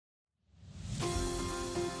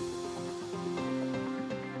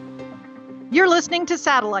You're listening to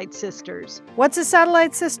Satellite Sisters. What's a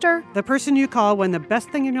satellite sister? The person you call when the best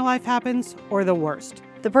thing in your life happens or the worst.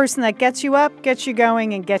 The person that gets you up, gets you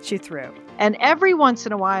going, and gets you through. And every once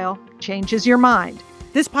in a while, changes your mind.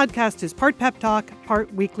 This podcast is part pep talk,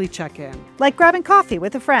 part weekly check-in. Like grabbing coffee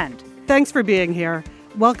with a friend. Thanks for being here.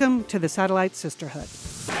 Welcome to the Satellite Sisterhood.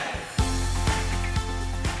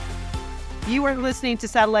 You are listening to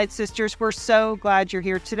Satellite Sisters. We're so glad you're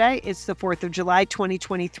here today. It's the 4th of July,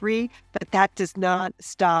 2023, but that does not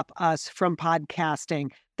stop us from podcasting.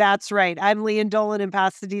 That's right. I'm Leanne Dolan in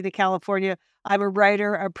Pasadena, California. I'm a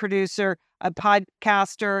writer, a producer, a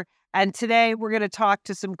podcaster, and today we're going to talk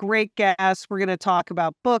to some great guests. We're going to talk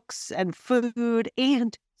about books and food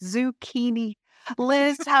and zucchini.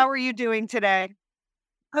 Liz, how are you doing today?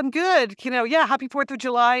 I'm good. Happy 4th of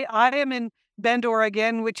July. I am in Bend,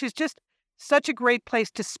 Oregon, which is just such a great place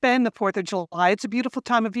to spend the 4th of July. It's a beautiful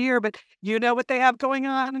time of year, but you know what they have going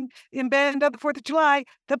on in Bend on the 4th of July?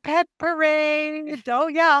 The Pet Parade. Oh,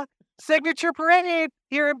 yeah. Signature parade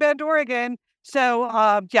here in Bend, Oregon. So,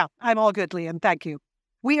 I'm all good, Liam. Thank you.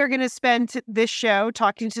 We are going to spend this show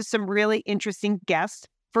talking to some really interesting guests.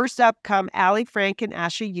 First up come Ali Frank and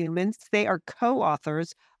Asha Humans. They are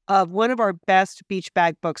co-authors of one of our best beach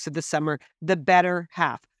bag books of the summer, The Better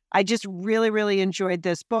Half. I just really enjoyed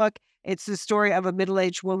this book. It's the story of a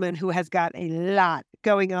middle-aged woman who has got a lot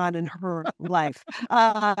going on in her life.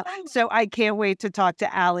 So I can't wait to talk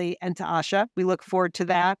to Ali and to Asha. We look forward to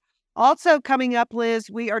that. Also coming up, Liz,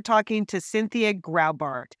 we are talking to Cynthia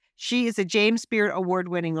Graubart. She is a James Beard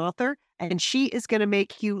Award-winning author, and she is going to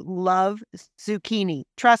make you love zucchini.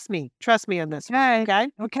 Trust me on this.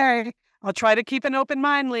 Okay. I'll try to keep an open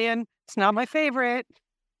mind, Liam. It's not my favorite.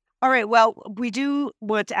 All right. Well, we do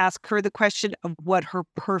want to ask her the question of what her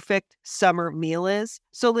perfect summer meal is.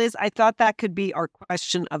 So, Liz, I thought that could be our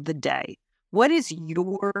question of the day. What is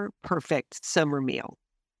your perfect summer meal?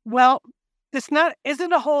 Well, this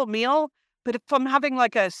isn't a whole meal, but if I'm having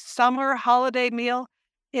like a summer holiday meal,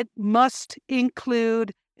 it must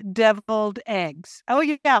include deviled eggs. Oh,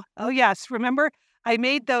 yeah. Oh, yes. Remember, I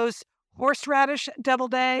made those horseradish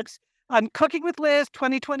deviled eggs on Cooking with Liz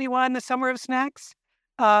 2021, the Summer of Snacks.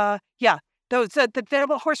 The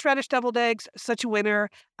horseradish deviled eggs, such a winner.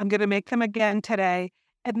 I'm going to make them again today.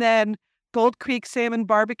 And then Gold Creek salmon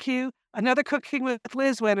barbecue, another Cooking with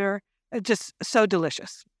Liz winner. Just so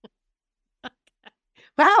delicious.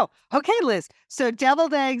 Wow. Okay, Liz. So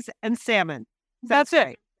deviled eggs and salmon. That's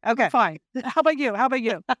it. Okay. Fine. How about you?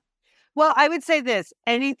 Well, I would say this,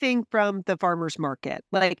 anything from the farmer's market.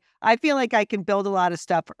 Like, I feel like I can build a lot of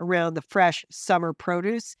stuff around the fresh summer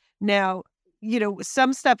produce. Now,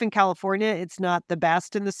 some stuff in California, it's not the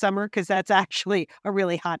best in the summer because that's actually a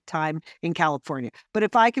really hot time in California. But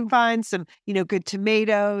if I can find some, good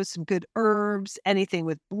tomatoes, some good herbs, anything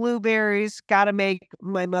with blueberries, got to make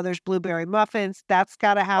my mother's blueberry muffins. That's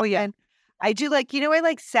got to happen. Oh, yeah. I do I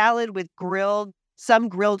like salad with some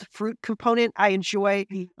grilled fruit component. I enjoy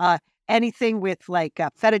anything with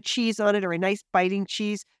feta cheese on it or a nice biting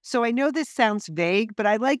cheese. So I know this sounds vague, but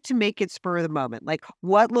I like to make it spur of the moment. Like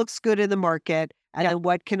what looks good in the market and then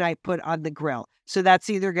what can I put on the grill? So that's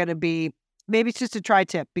either going to be, maybe it's just a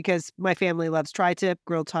tri-tip because my family loves tri-tip.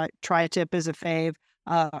 Grilled tri-tip is a fave.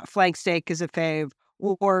 Flank steak is a fave.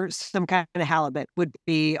 Or some kind of halibut would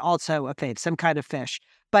be also a fave, some kind of fish.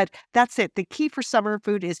 But that's it. The key for summer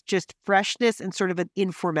food is just freshness and sort of an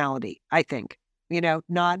informality, I think.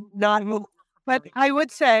 Not. But I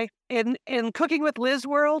would say in Cooking with Liz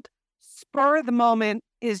world, spur of the moment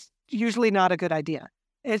is usually not a good idea.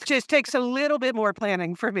 It just takes a little bit more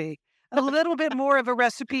planning for me, a little bit more of a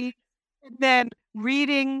recipe, than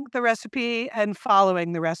reading the recipe and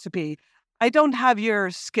following the recipe. I don't have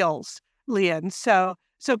your skills, Leanne. So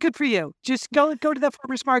good for you. Just go to the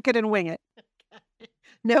farmer's market and wing it.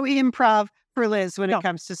 No improv for Liz when it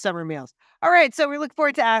comes to summer meals. All right, so we look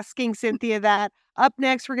forward to asking Cynthia that. Up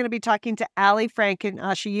next, we're going to be talking to Ali Frank and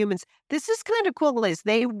Asha Humans. This is kind of cool, Liz.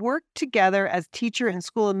 They worked together as teacher and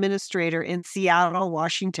school administrator in Seattle,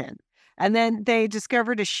 Washington. And then they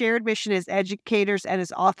discovered a shared mission as educators and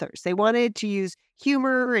as authors. They wanted to use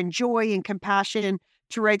humor and joy and compassion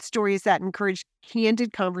to write stories that encourage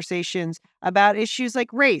candid conversations about issues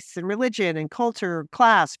like race and religion and culture,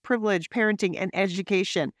 class, privilege, parenting, and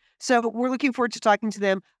education. So we're looking forward to talking to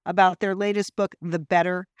them about their latest book, The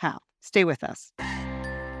Better Half. Stay with us.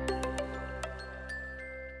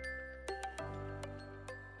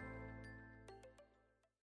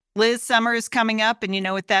 Liz, summer is coming up, and you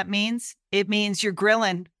know what that means? It means you're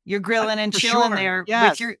grilling. You're grilling and chilling there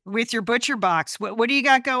with your butcher box. What do you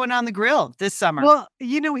got going on the grill this summer? Well,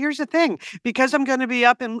 here's the thing. Because I'm going to be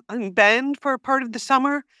up in Bend for part of the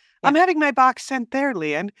summer, I'm having my box sent there,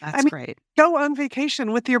 Leanne. That's great. Go on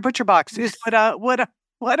vacation with your butcher box is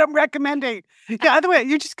what I'm recommending. Yeah, other way,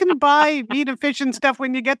 you're just going to buy meat and fish and stuff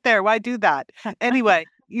when you get there. Why do that? Anyway,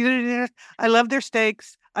 I love their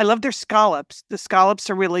steaks. I love their scallops. The scallops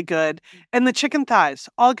are really good. And the chicken thighs,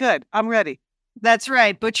 all good. I'm ready. That's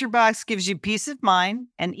right. ButcherBox gives you peace of mind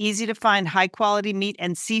and easy to find high quality meat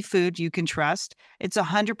and seafood you can trust. It's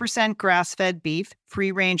 100% grass fed beef,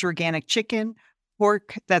 free range organic chicken,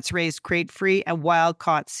 pork that's raised crate free, and wild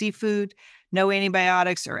caught seafood. No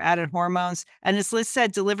antibiotics or added hormones. And as Liz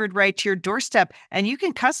said, delivered right to your doorstep. And you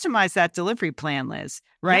can customize that delivery plan, Liz,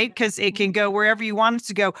 right? Because it can go wherever you want it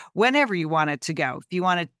to go, whenever you want it to go. If you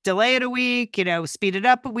want to delay it a week, speed it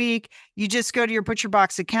up a week, you just go to your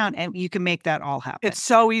ButcherBox account and you can make that all happen. It's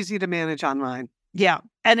so easy to manage online. Yeah.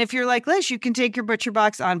 And if you're like Liz, you can take your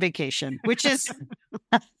ButcherBox on vacation, which is...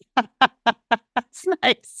 That's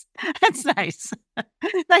nice. That's nice.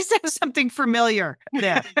 Nice to have something familiar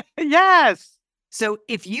there. Yes. So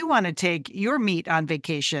if you want to take your meat on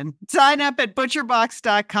vacation, sign up at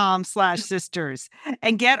butcherbox.com/sisters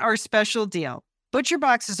and get our special deal.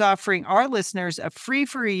 ButcherBox is offering our listeners a free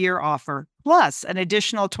for a year offer plus an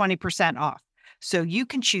additional 20% off. So you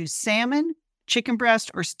can choose salmon, chicken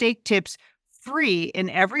breast, or steak tips free in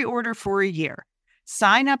every order for a year.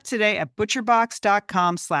 Sign up today at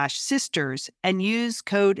butcherbox.com/sisters and use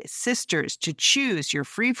code SISTERS to choose your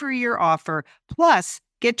free for a year offer, plus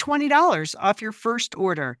get $20 off your first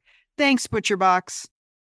order. Thanks, ButcherBox.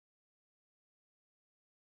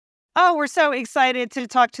 Oh, we're so excited to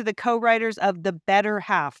talk to the co-writers of The Better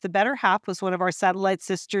Half. The Better Half was one of our Satellite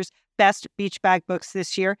Sisters' best beach bag books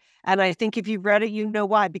this year. And I think if you've read it, you know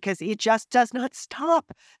why, because it just does not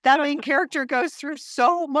stop. That main character goes through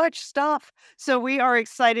so much stuff. So we are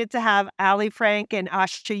excited to have Allie Frank and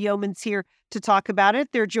Asha Yeomans here to talk about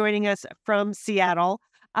it. They're joining us from Seattle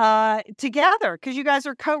together because you guys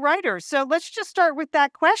are co-writers. So let's just start with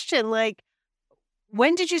that question.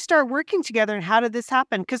 When did you start working together and how did this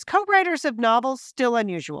happen? Because co-writers of novels still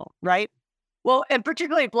unusual, right? Well, and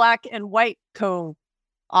particularly Black and white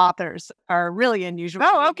co-authors are really unusual.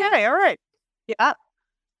 Oh, okay. All right. Yeah.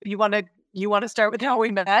 You want to start with how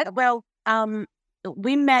we met? Well,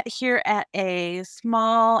 we met here at a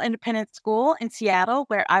small independent school in Seattle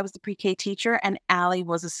where I was the pre-K teacher and Allie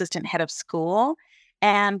was assistant head of school.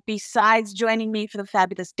 And besides joining me for the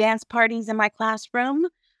fabulous dance parties in my classroom,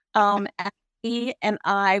 Allie and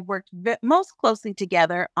I worked most closely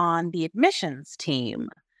together on the admissions team.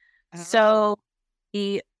 So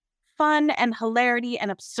the fun and hilarity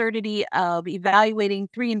and absurdity of evaluating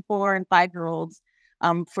 3 and 4 and 5-year-olds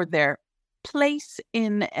for their place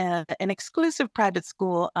in an exclusive private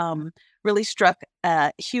school really struck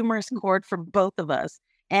a humorous chord for both of us.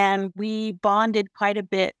 And we bonded quite a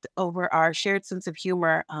bit over our shared sense of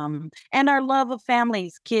humor and our love of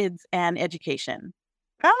families, kids, and education.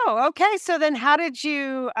 Oh, okay. So then how did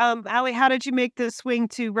you, Allie, how did you make the swing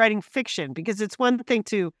to writing fiction? Because it's one thing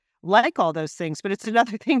to like all those things, but it's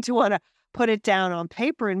another thing to want to put it down on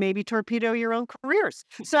paper and maybe torpedo your own careers.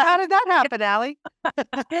 So how did that happen, Allie?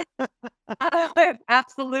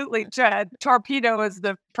 Absolutely. Torpedo is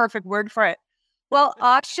the perfect word for it. Well,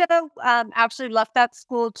 Asha actually left that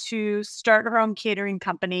school to start her own catering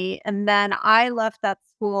company. And then I left that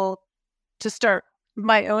school to start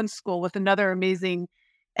my own school with another amazing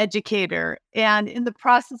educator. And in the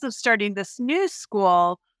process of starting this new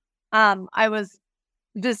school, I was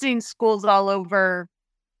visiting schools all over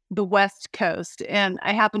the West Coast. And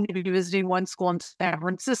I happened to be visiting one school in San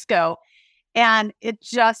Francisco. And it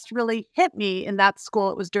just really hit me in that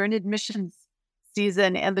school. It was during admissions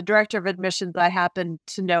season. And the director of admissions I happened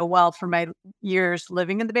to know well from my years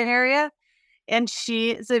living in the Bay Area. And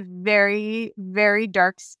she is a very, very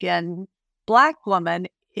dark-skinned Black woman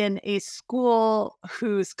in a school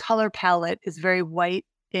whose color palette is very white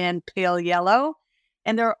and pale yellow.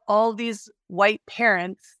 And there are all these white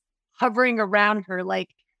parents hovering around her, like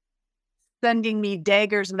sending me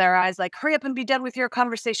daggers in their eyes, like, hurry up and be done with your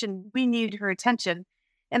conversation. We need her attention.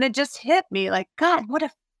 And it just hit me like, God, what a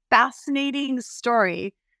fascinating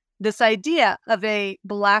story. This idea of a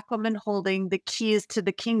Black woman holding the keys to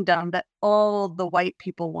the kingdom that all the white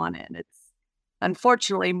people wanted. It's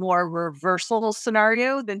unfortunately more reversal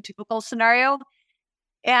scenario than typical scenario.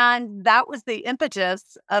 And that was the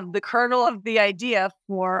impetus of the kernel of the idea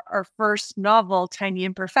for our first novel, Tiny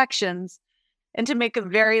Imperfections. And to make a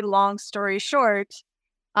very long story short,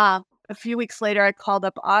 a few weeks later, I called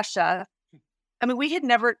up Asha. I mean,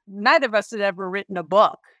 neither of us had ever written a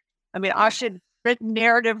book. I mean, Asha had written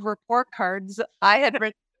narrative report cards. I had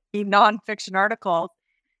written a nonfiction article.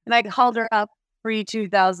 And I called her up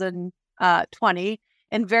pre-2020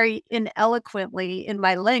 and very ineloquently in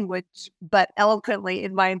my language, but eloquently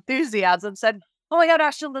in my enthusiasm, said, "Oh my God,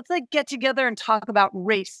 Ashley, let's like get together and talk about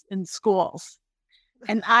race in schools."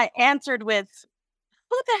 And I answered with,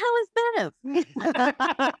 "What the hell is this?"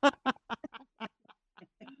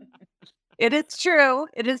 It is true.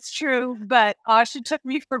 It is true. But Asha took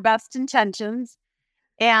me for best intentions.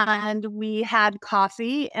 And we had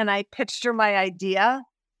coffee and I pitched her my idea.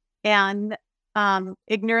 And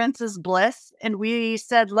ignorance is bliss. And we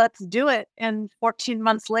said, let's do it. And 14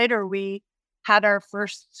 months later, we had our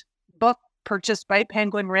first book purchased by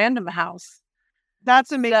Penguin Random House.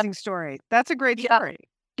 That's an amazing story. That's a great Yeah. story.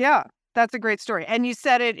 Yeah, that's a great story. And you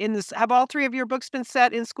said it in this. Have all three of your books been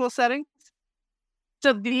set in school settings?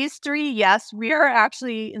 So these three, yes, we are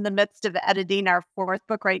actually in the midst of editing our fourth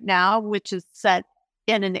book right now, which is set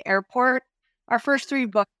in an airport. Our first three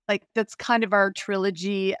books, like that's kind of our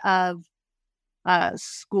trilogy of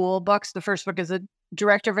school books. The first book is a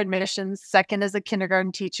director of admissions. Second is a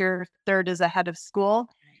kindergarten teacher. Third is a head of school.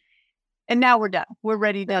 And now we're done. We're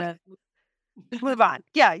ready to move on.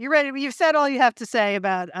 Yeah, you're ready. You've said all you have to say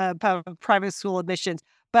about private school admissions.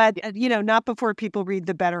 But, not before people read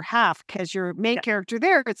the better half, because your main character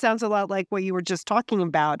there, it sounds a lot like what you were just talking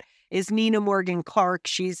about, is Nina Morgan Clark.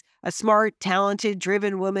 She's a smart, talented,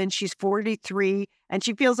 driven woman. She's 43, and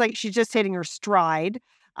she feels like she's just hitting her stride.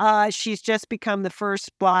 She's just become the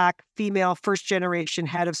first Black female first-generation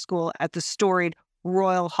head of school at the storied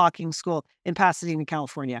Royal Hawking School in Pasadena,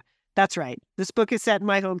 California. That's right. This book is set in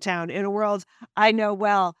my hometown, in a world I know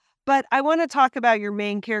well. But I want to talk about your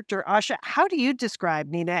main character, Asha. How do you describe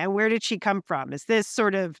Nina, and where did she come from? Is this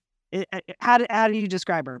sort of, how do you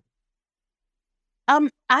describe her?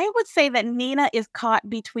 I would say that Nina is caught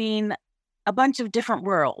between a bunch of different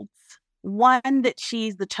worlds. One, that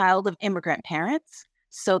she's the child of immigrant parents,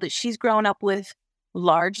 so that she's grown up with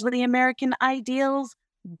largely American ideals,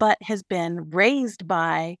 but has been raised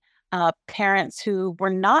by parents who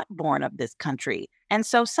were not born of this country. And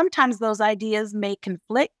so sometimes those ideas may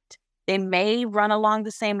conflict. They may run along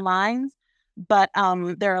the same lines, but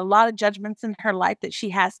there are a lot of judgments in her life that she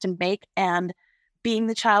has to make. And being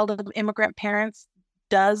the child of immigrant parents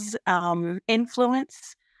does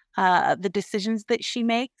influence the decisions that she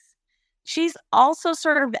makes. She's also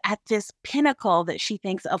sort of at this pinnacle that she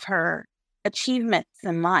thinks of her achievements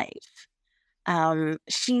in life.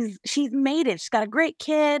 She's made it. She's got a great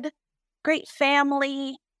kid, great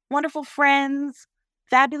family, wonderful friends,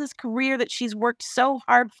 fabulous career that she's worked so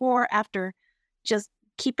hard for after just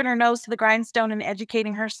keeping her nose to the grindstone and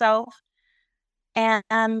educating herself.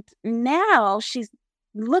 And now she's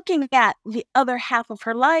looking at the other half of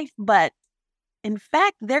her life, but in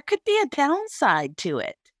fact, there could be a downside to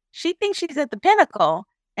it. She thinks she's at the pinnacle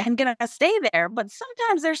and going to stay there, but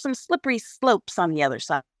sometimes there's some slippery slopes on the other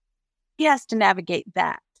side. She has to navigate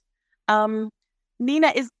that.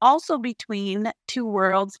 Nina is also between two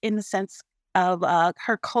worlds in the sense of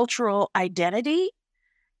her cultural identity.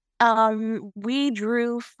 We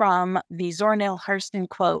drew from the Zora Neale Hurston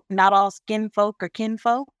quote, "Not all skin folk are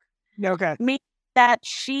kinfolk." Okay. Meaning that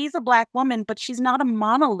she's a Black woman, but she's not a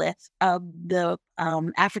monolith of the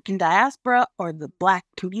African diaspora or the Black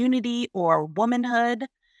community or womanhood.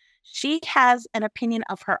 She has an opinion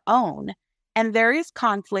of her own. And there is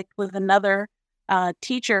conflict with another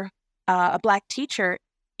teacher, a Black teacher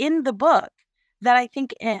in the book that I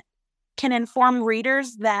think can inform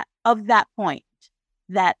readers that of that point,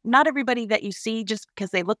 that not everybody that you see just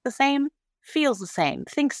because they look the same feels the same,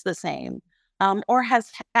 thinks the same, or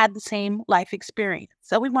has had the same life experience.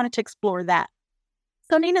 So we wanted to explore that.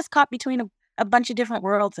 So Nina's caught between a bunch of different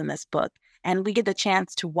worlds in this book, and we get the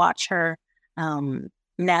chance to watch her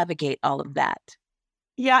navigate all of that.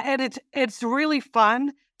 Yeah, and it's really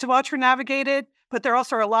fun to watch her navigate it, but there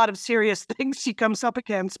also are a lot of serious things she comes up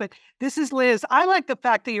against. But this is Liz. I like the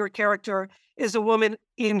fact that your character is a woman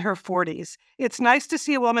in her 40s. It's nice to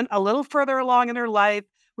see a woman a little further along in her life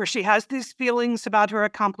where she has these feelings about her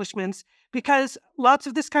accomplishments, because lots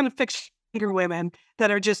of this kind of fiction are women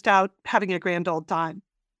that are just out having a grand old time.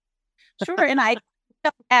 Sure, and I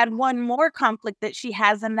add one more conflict that she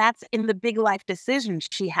has, and that's in the big life decisions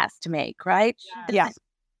she has to make, right? Yeah.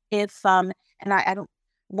 If and I don't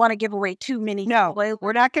want to give away too many. No,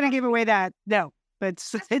 we're not going to give away that. No, but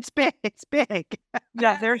it's big. It's big.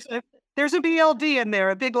 Yeah, there's a BLD in there,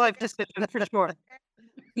 a big life decision for sure.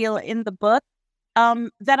 Feel in the book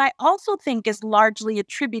that I also think is largely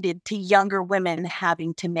attributed to younger women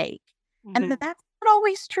having to make, and that's not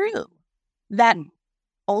always true. That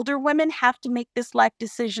older women have to make this life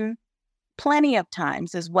decision plenty of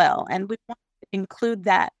times as well, and we want to include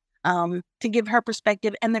that to give her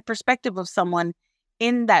perspective and the perspective of someone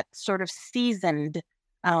in that sort of seasoned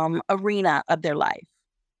arena of their life.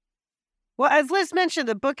 Well, as Liz mentioned,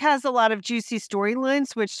 the book has a lot of juicy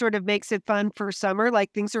storylines, which sort of makes it fun for summer.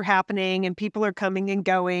 Like things are happening and people are coming and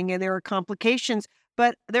going and there are complications.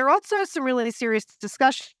 But there are also some really serious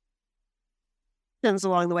discussions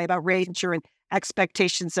along the way about race and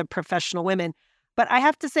expectations of professional women. But I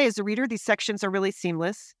have to say, as a reader, these sections are really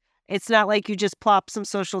seamless. It's not like you just plop some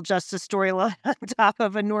social justice storyline on top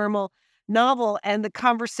of a normal novel, and the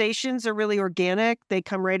conversations are really organic. They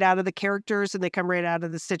come right out of the characters and they come right out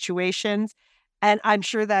of the situations. And I'm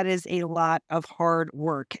sure that is a lot of hard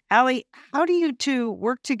work. Allie, how do you two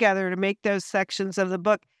work together to make those sections of the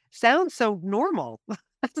book sound so normal?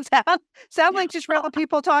 sound like just real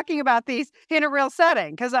people talking about these in a real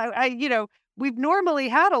setting? Because we've normally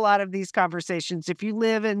had a lot of these conversations. If you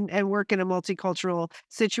live and work in a multicultural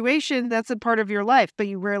situation, that's a part of your life, but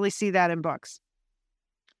you rarely see that in books.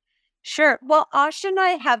 Sure. Well, Asha and I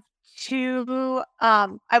have two,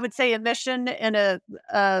 I would say, a mission and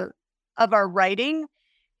of our writing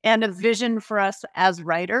and a vision for us as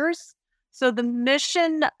writers. So the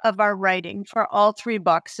mission of our writing for all three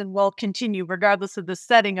books, and will continue regardless of the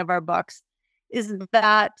setting of our books, is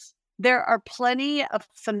that there are plenty of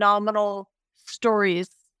phenomenal stories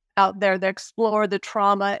out there that explore the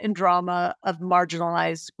trauma and drama of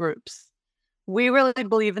marginalized groups. We really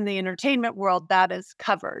believe in the entertainment world that is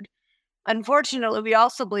covered. Unfortunately, we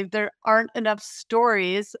also believe there aren't enough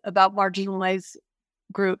stories about marginalized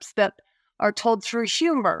groups that are told through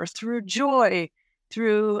humor, through joy,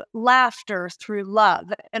 through laughter, through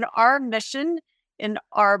love. And our mission in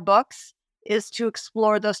our books is to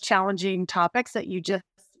explore those challenging topics that you just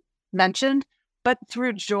mentioned, but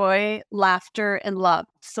through joy, laughter, and love.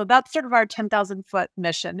 So that's sort of our 10,000-foot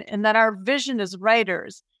mission. And then our vision as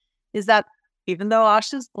writers is that even though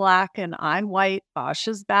Asha's Black and I'm white,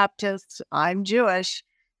 Asha's Baptist, I'm Jewish,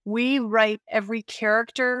 we write every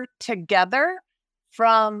character together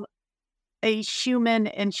from a human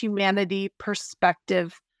and humanity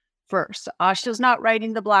perspective first. Asha's not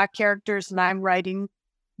writing the Black characters and I'm writing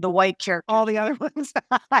the white characters. All the other ones.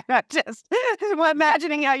 I'm just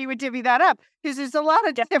imagining how you would divvy that up, because there's a lot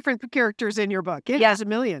of different characters in your book. It has a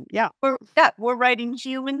million. Yeah. We're writing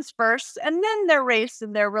humans first, and then their race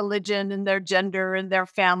and their religion and their gender and their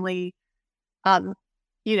family,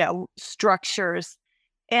 structures.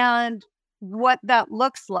 And what that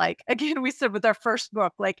looks like. Again, we said with our first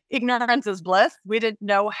book, like, ignorance is bliss. We didn't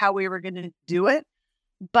know how we were going to do it.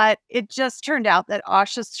 But it just turned out that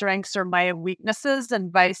Asha's strengths are my weaknesses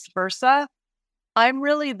and vice versa. I'm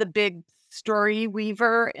really the big story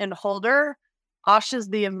weaver and holder. Asha's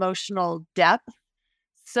the emotional depth.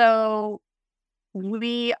 So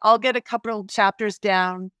I'll get a couple of chapters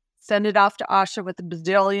down, send it off to Asha with a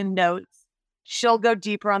bazillion notes. She'll go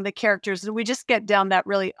deeper on the characters, and we just get down that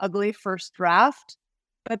really ugly first draft.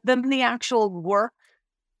 But then the actual work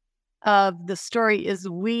of the story is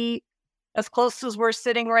as close as we're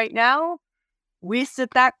sitting right now, we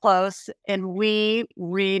sit that close and we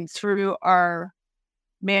read through our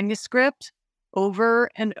manuscript over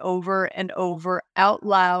and over and over out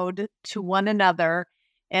loud to one another.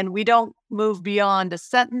 And we don't move beyond a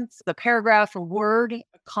sentence, a paragraph, a word,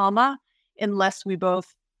 a comma, unless we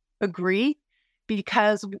both agree.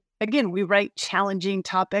 Because, again, we write challenging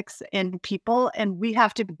topics and people, and we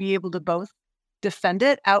have to be able to both defend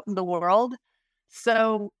it out in the world.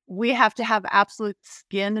 So we have to have absolute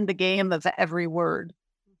skin in the game of every word.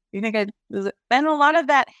 You think and a lot of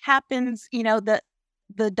that happens,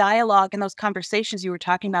 the dialogue and those conversations you were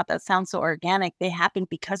talking about that sound so organic, they happen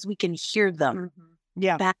because we can hear them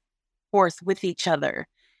back and forth with each other.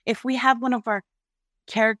 If we have one of our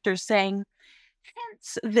characters saying,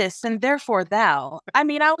 hence this and therefore thou, I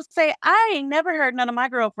would say, I ain't never heard none of my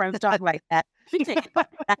girlfriends talk like that.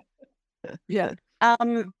 Yeah.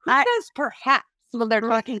 Who says perhaps when they're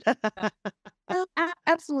talking?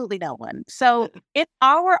 Absolutely no one. So in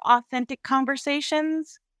our authentic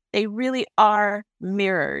conversations, they really are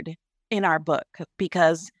mirrored in our book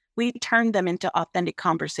because we turn them into authentic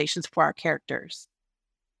conversations for our characters.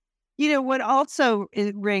 What also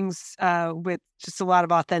it rings with just a lot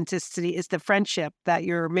of authenticity is the friendship that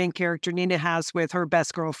your main character, Nina, has with her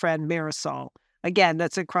best girlfriend, Marisol. Again,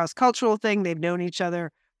 that's a cross-cultural thing. They've known each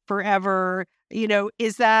other forever.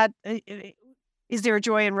 Is there a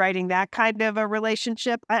joy in writing that kind of a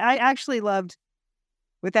relationship? I actually loved,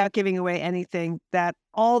 without giving away anything, that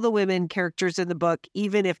all the women characters in the book,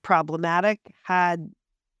 even if problematic, had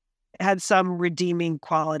some redeeming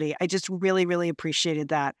quality. I just really, really appreciated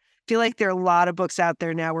that. I feel like there are a lot of books out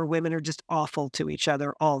there now where women are just awful to each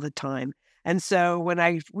other all the time. And so when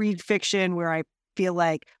I read fiction where I feel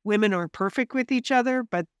like women aren't perfect with each other,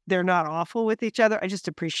 but they're not awful with each other. I just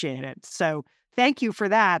appreciate it. So thank you for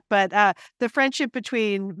that. But the friendship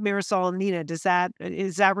between Marisol and Nina, does that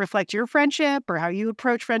reflect your friendship or how you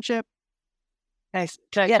approach friendship? Yes,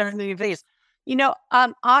 please.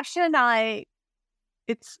 Asha and I,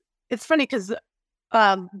 it's funny because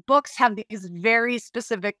books have these very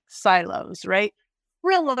specific silos, right?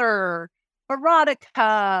 Thriller,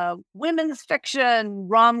 erotica, women's fiction,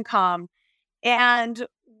 rom-com. And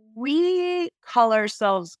we call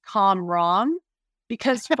ourselves com-rom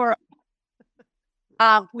because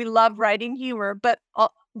we love writing humor, but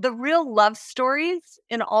the real love stories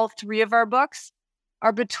in all three of our books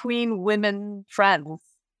are between women friends.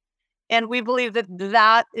 And we believe that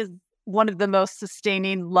that is one of the most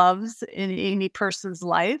sustaining loves in any person's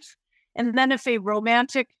life. And then if a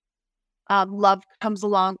romantic love comes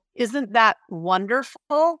along, isn't that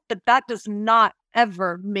wonderful? But that does not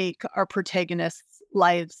ever make our protagonists'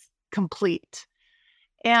 lives complete.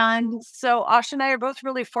 And so Asha and I are both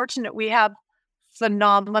really fortunate. We have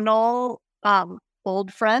phenomenal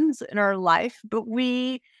old friends in our life, but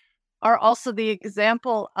we are also the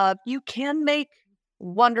example of you can make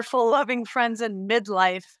wonderful, loving friends in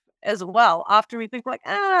midlife as well. Often we think like,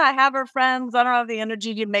 I have our friends. I don't have the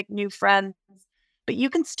energy to make new friends. But you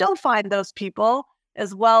can still find those people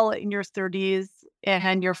as well in your 30s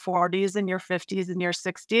and your 40s and your 50s and your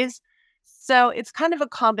 60s. So it's kind of a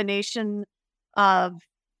combination of,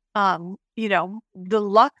 the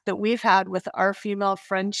luck that we've had with our female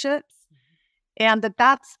friendships and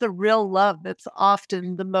that's the real love that's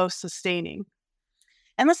often the most sustaining.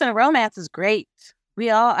 And listen, romance is great.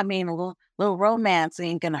 A little romance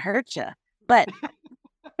ain't going to hurt you. But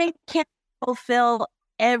they can't fulfill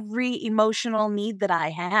every emotional need that I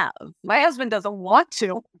have. My husband doesn't want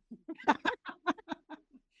to.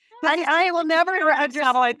 I will never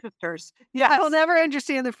Satellite sisters. Yeah, I will never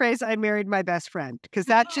understand the phrase "I married my best friend" because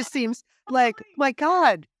that just seems like, my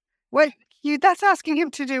God, that's asking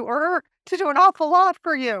him to do or her to do an awful lot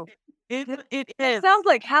for you. It is. It sounds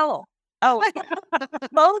like hell. Oh,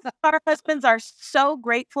 both our husbands are so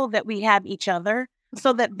grateful that we have each other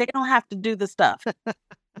so that they don't have to do the stuff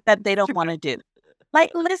that they don't want to do.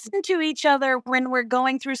 Like listen to each other when we're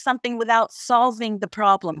going through something without solving the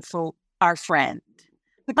problem for our friend.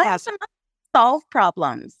 Let us solve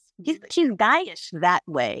problems. He's guyish that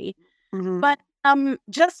way. Mm-hmm. But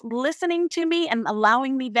just listening to me and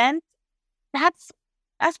allowing me vent, that's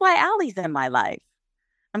why Allie's in my life.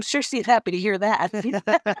 I'm sure she's happy to hear that.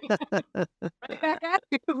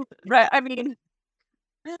 Right. I mean,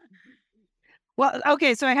 well,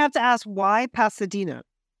 okay. So I have to ask, why Pasadena?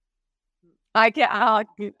 That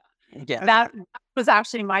was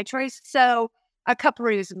actually my choice. So a couple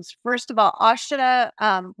reasons. First of all, Asha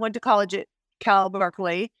went to college at Cal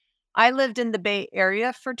Berkeley. I lived in the Bay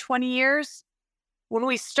Area for 20 years. When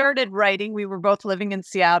we started writing, we were both living in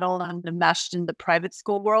Seattle and enmeshed in the private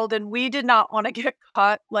school world. And we did not want to get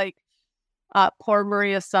caught like poor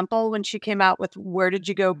Maria Semple when she came out with Where Did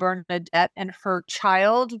You Go, Bernadette? And her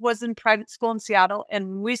child was in private school in Seattle. And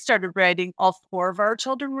when we started writing, all four of our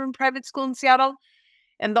children were in private school in Seattle.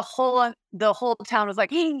 And the whole town was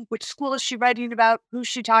like, hey, which school is she writing about? Who's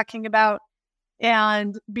she talking about?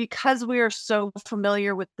 And because we are so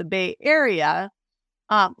familiar with the Bay Area,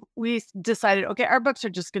 we decided, okay, our books are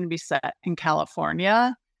just going to be set in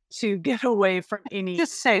California to get away from any...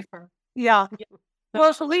 Just safer. Yeah.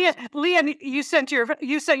 Well, so Leah, you sent your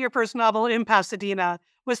first novel in Pasadena.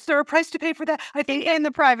 Was there a price to pay for that? I think in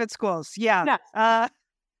the private schools. Yeah. But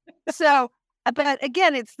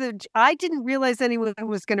again, I didn't realize anyone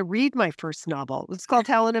was going to read my first novel. It's called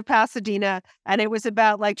Helen of Pasadena, and it was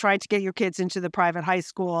about like trying to get your kids into the private high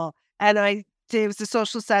school. And it was a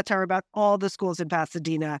social satire about all the schools in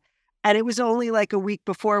Pasadena. And it was only like a week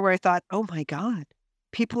before where I thought, oh my God,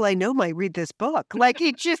 people I know might read this book. Like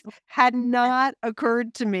it just had not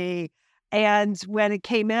occurred to me. And when it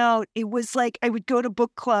came out, it was like I would go to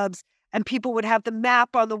book clubs and people would have the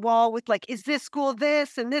map on the wall with like, is this school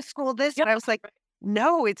this and this school this? Yep. And I was like,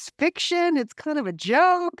 no, it's fiction. It's kind of a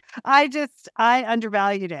joke. I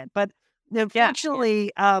undervalued it. But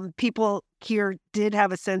unfortunately, people here did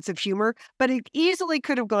have a sense of humor, but it easily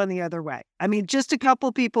could have gone the other way. I mean, just a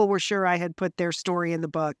couple people were sure I had put their story in the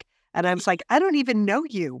book. And I was like, I don't even know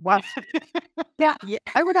you. Wow. yeah.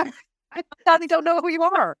 I probably don't know who you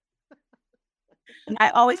are. And I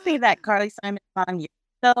always say that, Carly Simon song, you're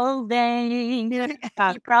so vain. You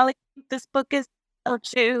probably think this book is so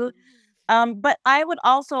true. But I would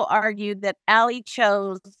also argue that Allie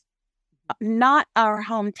chose not our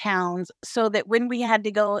hometowns so that when we had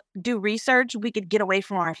to go do research, we could get away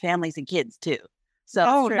from our families and kids too.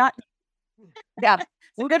 So Yeah.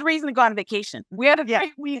 Good reason to go on vacation. We had a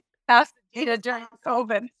great week Pasadena during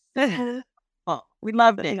COVID. Oh, we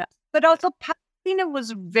loved it. Yeah. But also Pasadena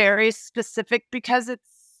was very specific because it's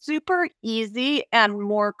super easy and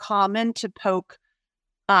more common to poke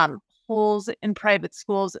holes in private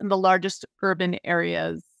schools in the largest urban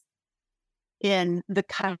areas in the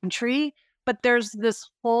country. But there's this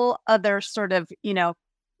whole other sort of,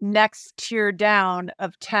 next tier down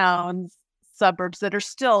of towns, suburbs that are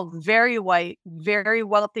still very white, very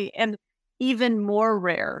wealthy, and even more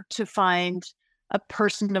rare to find a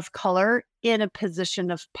person of color in a position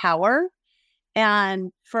of power.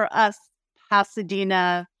 And for us,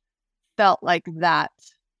 Pasadena felt like that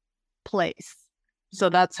place. So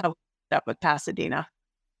that's how that with Pasadena.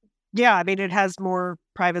 Yeah, I mean, it has more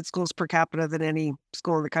private schools per capita than any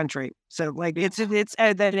school in the country. So, like, it's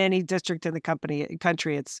than any district in the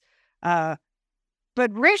country. It's, but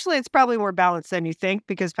racially, it's probably more balanced than you think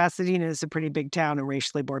because Pasadena is a pretty big town and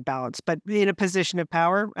racially more balanced. But in a position of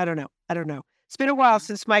power, I don't know. It's been a while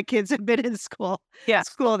since my kids have been in school. Yeah,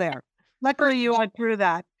 school there. Luckily, you went through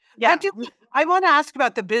that. Yeah. I want to ask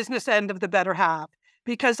about the business end of The Better Half,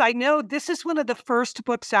 because I know this is one of the first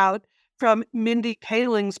books out from Mindy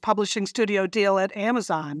Kaling's publishing studio deal at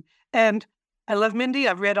Amazon. And I love Mindy.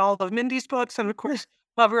 I've read all of Mindy's books. And of course,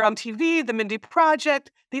 love her on TV, The Mindy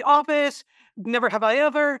Project, The Office, Never Have I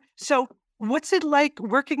Ever. So what's it like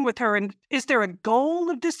working with her? And is there a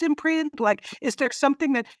goal of this imprint? Like, is there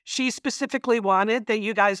something that she specifically wanted that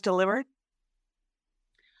you guys delivered?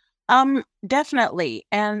 Definitely.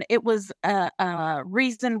 And it was a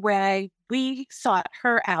reason why we sought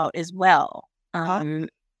her out as well.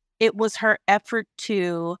 It was her effort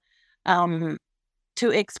to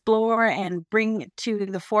explore and bring to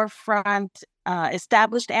the forefront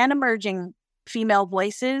established and emerging female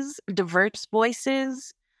voices, diverse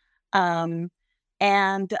voices, and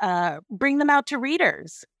bring them out to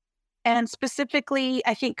readers. And specifically,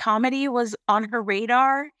 I think comedy was on her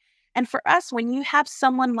radar. And for us, when you have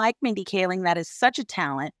someone like Mindy Kaling that is such a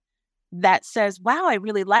talent that says, wow, I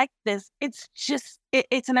really like this, it's just,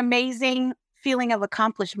 it's an amazing feeling of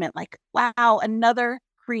accomplishment. Like, wow, another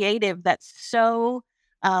creative that's so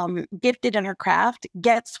gifted in her craft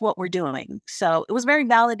gets what we're doing. So it was very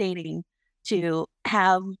validating to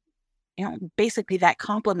have, basically that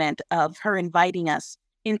compliment of her inviting us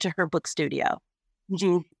into her book studio.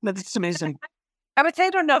 That's amazing. I would say, I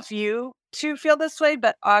don't know if you two feel this way,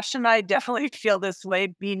 but Ash and I definitely feel this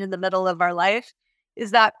way being in the middle of our life.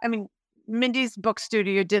 Is that, Mindy's book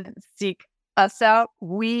studio didn't seek us out.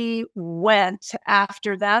 We went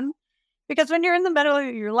after them because when you're in the middle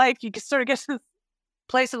of your life, you can sort of get to this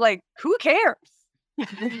place of like, who cares?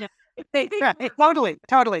 Totally.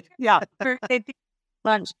 Yeah. They think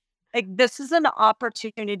lunch. Like, this is an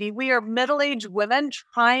opportunity. We are middle-aged women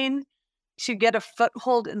trying to get a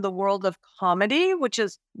foothold in the world of comedy, which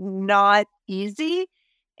is not easy.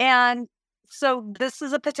 And so this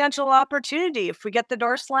is a potential opportunity. If we get the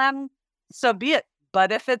door slammed, so be it.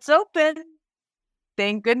 But if it's open,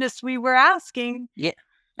 thank goodness we were asking. Yeah.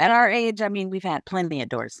 At our age, we've had plenty of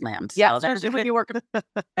doors slammed. Yeah, So especially when you work. that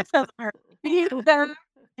doesn't hurt. Yeah.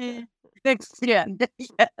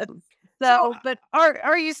 So, but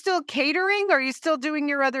are you still catering? Are you still doing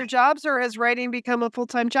your other jobs, or has writing become a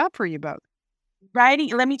full-time job for you both?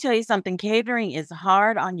 Writing, let me tell you something. Catering is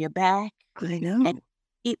hard on your back. I know.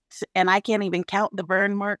 And I can't even count the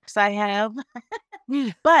burn marks I have.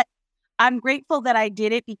 But I'm grateful that I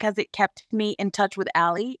did it because it kept me in touch with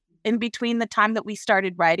Allie. In between the time that we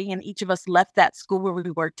started writing and each of us left that school where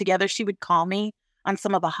we worked together, she would call me on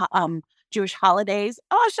some of the Jewish holidays.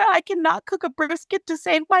 Oh, Sha, I cannot cook a brisket to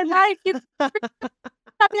save my life. I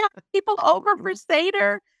have people over for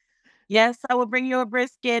Seder. Yes, I will bring you a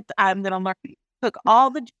brisket. I'm going to learn to cook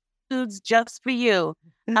all the foods just for you.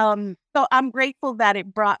 So I'm grateful that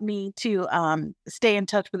it brought me to stay in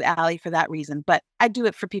touch with Allie for that reason. But I do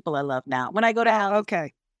it for people I love now. When I go to Allie,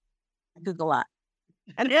 Okay. I cook a lot.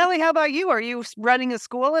 And Ellie, how about you? Are you running a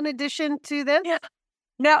school in addition to this? Yeah.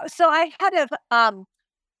 No, so I had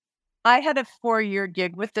a 4-year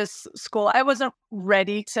gig with this school. I wasn't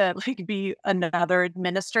ready to be another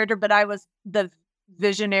administrator, but I was the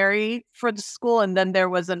visionary for the school, and then there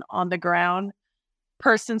was an on the ground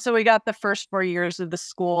person. So we got the first 4 years of the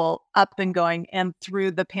school up and going, and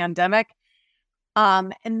through the pandemic.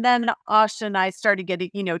 And then Asha and I started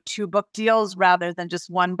getting 2 book deals rather than just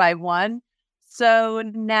one by one. So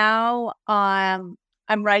now I'm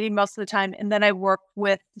writing most of the time, and then I work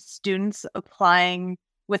with students applying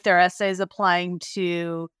with their essays, applying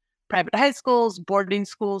to private high schools, boarding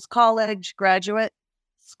schools, college, graduate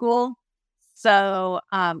school. So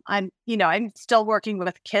I'm still working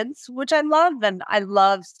with kids, which I love, and I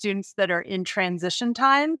love students that are in transition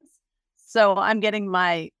times. So I'm getting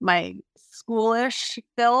my schoolish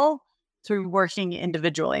fill through working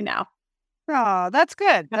individually now. Oh, that's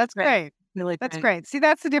good. That's great. great. Really That's great. See,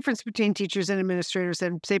 that's the difference between teachers and administrators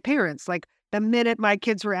and, say, parents. Like, the minute my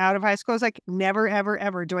kids were out of high school, I was like, never, ever,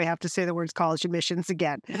 ever do I have to say the words college admissions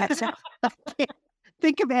again. I can't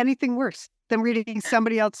think of anything worse than reading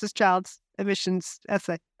somebody else's child's admissions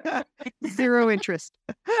essay. Zero interest.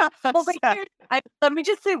 Well, let me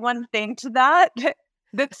just say one thing to that.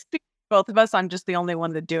 That speaks for both of us. I'm just the only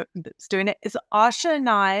one that's doing it. Is Asha and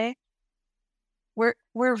I,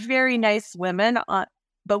 we're very nice women,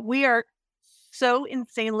 but we are so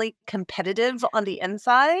insanely competitive on the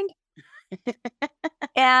inside.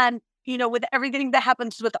 And, with everything that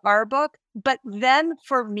happens with our book, but then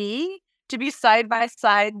for me to be side by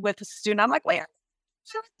side with a student, I'm like, wait,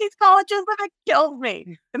 these colleges are going to kill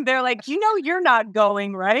me. And they're like, you're not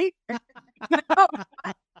going, right? But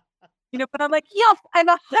I'm like, yes, I'm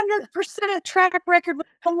 100% a track record with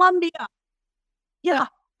Columbia. Yeah.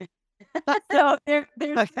 So there's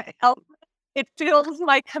Okay. it fills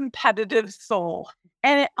my competitive soul.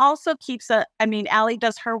 And it also keeps Allie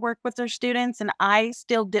does her work with her students, and I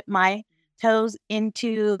still dip my toes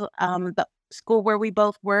into the school where we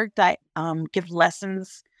both worked. I give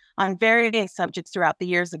lessons on various subjects throughout the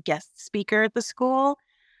years, a guest speaker at the school.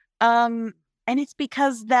 And it's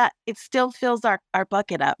because that it still fills our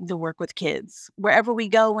bucket up to work with kids. Wherever we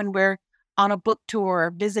go when we're on a book tour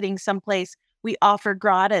or visiting someplace, we offer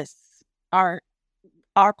gratis our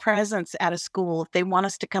presence at a school. If they want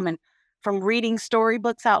us to come in, from reading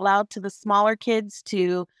storybooks out loud to the smaller kids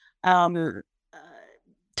to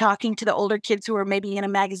talking to the older kids who are maybe in a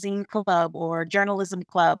magazine club or journalism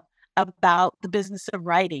club about the business of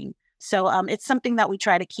writing. So it's something that we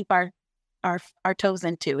try to keep our toes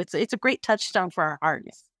into. It's a great touchstone for our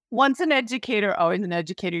hearts. Once an educator, always an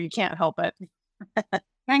educator. You can't help it.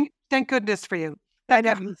 Thank goodness for you.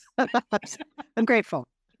 I'm grateful.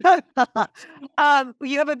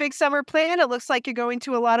 You have a big summer plan. It looks like you're going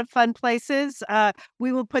to a lot of fun places.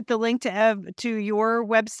 We will put the link to your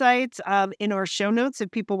website in our show notes if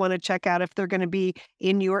people want to check out if they're going to be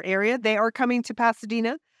in your area. They are coming to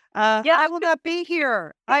Pasadena. I will not be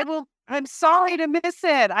here. I'm sorry to miss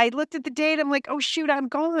it. I looked at the date. I'm like, oh shoot, I'm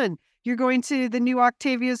gone. You're going to the new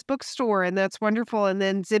Octavia's bookstore, and that's wonderful. And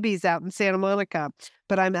then Zibby's out in Santa Monica,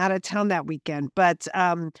 but I'm out of town that weekend. But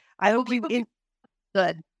I hope you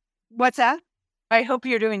good. What's that? I hope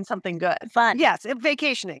you're doing something good. Fun. Yes,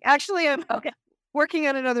 vacationing. Actually, I'm working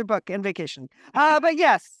on another book and vacation. But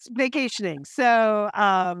yes, vacationing. So,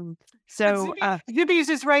 Zibby's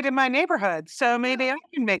is right in my neighborhood, so maybe I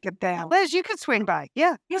can make it down. Liz, you could swing by.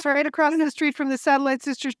 Yeah, it's right across the street from the Satellite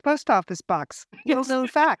Sisters post office box. Little known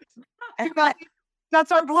fact.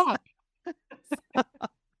 That's our block.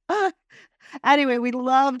 Anyway, we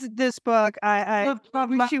loved this book. I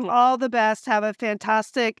wish you all the best. Have a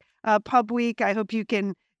fantastic pub week. I hope you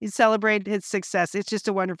can celebrate its success. It's just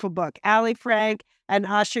a wonderful book. Allie Frank and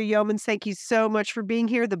Asha Yeomans, thank you so much for being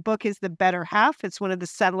here. The book is The Better Half. It's one of the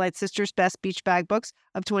Satellite Sisters' best beach bag books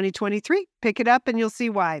of 2023. Pick it up and you'll see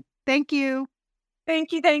why. Thank you.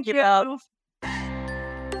 Thank you.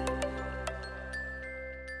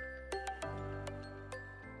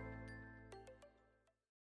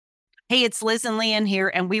 Hey, it's Liz and Leanne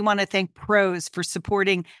here, and we want to thank Prose for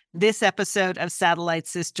supporting this episode of Satellite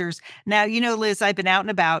Sisters. Now, Liz, I've been out and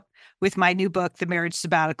about with my new book, The Marriage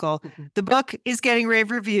Sabbatical. Mm-hmm. The book is getting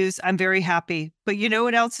rave reviews. I'm very happy. But you know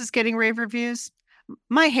what else is getting rave reviews?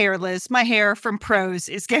 My hair, Liz. My hair from Prose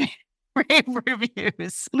is getting rave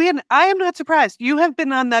reviews. Leanne, I am not surprised. You have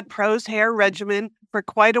been on that Prose hair regimen for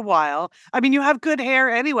quite a while. I mean, you have good hair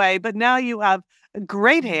anyway, but now you have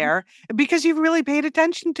great hair because you've really paid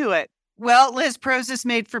attention to it. Well, Liz, Prose is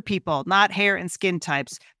made for people, not hair and skin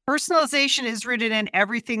types. Personalization is rooted in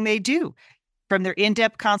everything they do, from their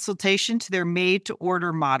in-depth consultation to their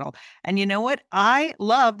made-to-order model. And you know what? I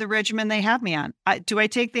love the regimen they have me on. Do I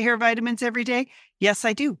take the hair vitamins every day? Yes,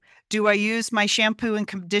 I do. Do I use my shampoo and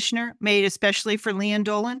conditioner made especially for Leanne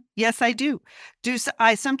Dolan? Yes, I do. Do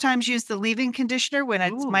I sometimes use the leave-in conditioner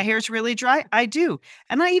when my hair's really dry? I do.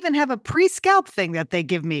 And I even have a pre-scalp thing that they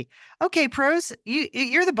give me. Okay, Prose,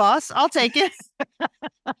 you're the boss. I'll take it.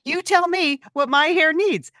 You tell me what my hair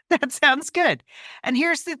needs. That sounds good. And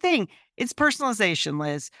here's the thing. It's personalization,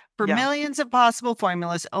 Liz. For millions of possible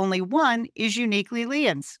formulas, only one is uniquely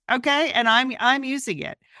Leanne's. Okay? And I'm using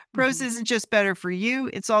it. Prose isn't just better for you,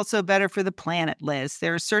 it's also better for the planet, Liz.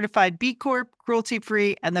 They're certified B Corp,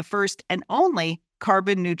 cruelty-free, and the first and only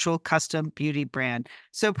carbon neutral custom beauty brand.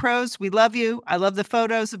 So Pros, we love you. I love the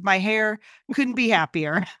photos of my hair. Couldn't be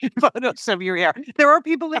happier. Photos of your hair. There are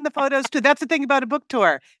people in the photos too. That's the thing about a book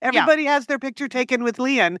tour. Everybody has their picture taken with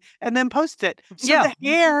Leon and then post it. So the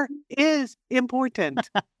hair is important.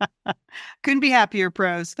 Couldn't be happier,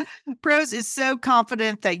 Pros. Pros is so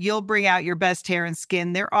confident that you'll bring out your best hair and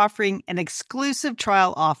skin. They're offering an exclusive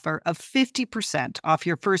trial offer of 50% off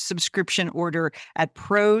your first subscription order at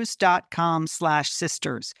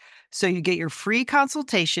pros.com/sisters. So you get your free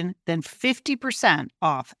consultation, then 50%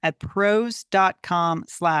 off at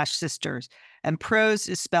pros.com/sisters. And Pros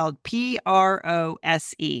is spelled PROSE.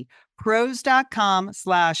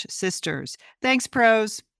 Pros.com/sisters. Thanks,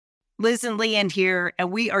 Pros. Liz and Leanne here,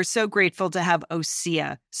 and we are so grateful to have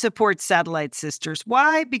OSEA support Satellite Sisters.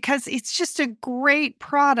 Why? Because it's just a great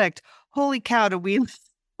product. Holy cow, do we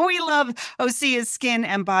love OSEA's skin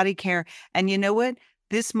and body care. And you know what?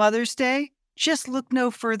 This Mother's Day, just look no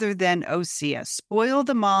further than OSEA. Spoil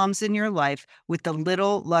the moms in your life with the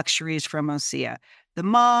little luxuries from OSEA. The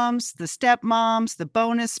moms, the stepmoms, the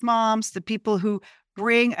bonus moms, the people who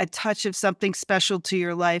bring a touch of something special to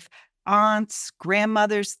your life. Aunts,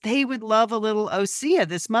 grandmothers, they would love a little OSEA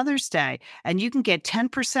this Mother's Day. And you can get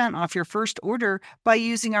 10% off your first order by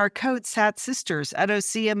using our code SATSisters at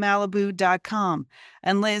OSEAMalibu.com.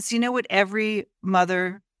 And Liz, you know what every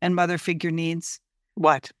mother and mother figure needs?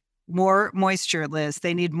 What? More moisture, Liz.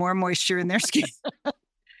 They need more moisture in their skin.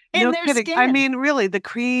 No kidding. I mean, really, the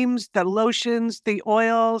creams, the lotions, the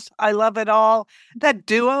oils, I love it all. That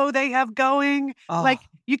duo they have going, like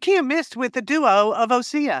you can't miss with the duo of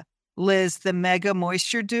OSEA. Liz, the Mega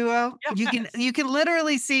Moisture Duo. Yes. You can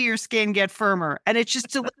literally see your skin get firmer, and it just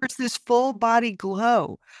delivers this full body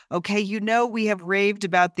glow. Okay, you know we have raved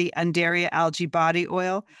about the Undaria Algae Body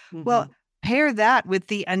Oil. Mm-hmm. Well, pair that with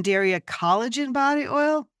the Undaria Collagen Body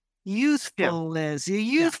Oil. Youthful, Liz. Your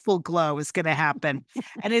youthful glow is going to happen.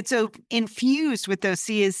 And it's infused with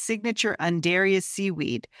OSEA's signature Undaria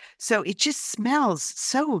seaweed. So it just smells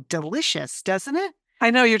so delicious, doesn't it? I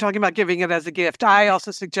know you're talking about giving it as a gift. I also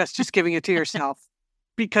suggest just giving it to yourself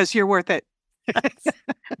because you're worth it.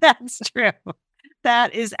 That's true.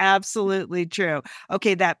 That is absolutely true.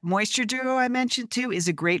 Okay, that Moisture Duo I mentioned too is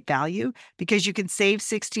a great value because you can save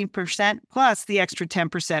 16% plus the extra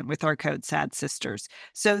 10% with our code SADSisters.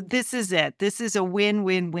 So this is it. This is a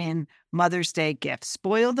win-win-win Mother's Day gift.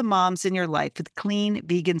 Spoil the moms in your life with clean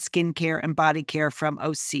vegan skincare and body care from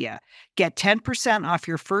OSEA. Get 10% off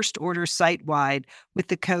your first order site-wide with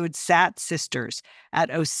the code SATSisters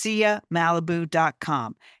at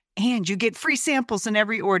OSEAMalibu.com. And you get free samples in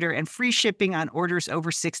every order and free shipping on orders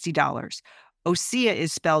over $60. OSEA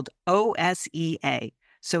is spelled OSEA.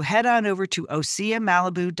 So head on over to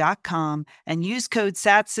OSEAMalibu.com and use code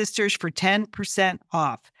SATSisters for 10%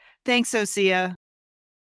 off. Thanks, OSEA.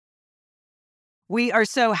 We are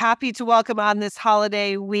so happy to welcome on this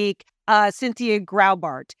holiday week Cynthia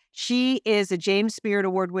Graubart. She is a James Beard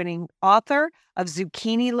Award-winning author of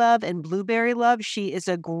Zucchini Love and Blueberry Love. She is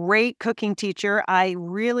a great cooking teacher. I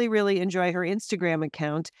really, really enjoy her Instagram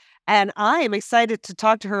account. And I am excited to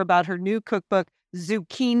talk to her about her new cookbook,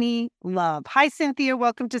 Zucchini Love. Hi, Cynthia.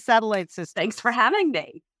 Welcome to Satellite Sisters. Thanks for having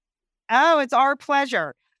me. Oh, it's our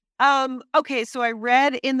pleasure. Okay, so I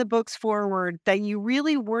read in the book's foreword that you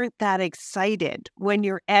really weren't that excited when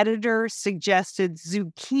your editor suggested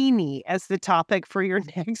zucchini as the topic for your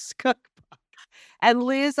next cookbook. And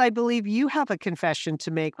Liz, I believe you have a confession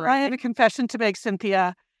to make, right? I have a confession to make,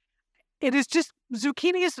 Cynthia. It is just,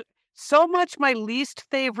 zucchini is so much my least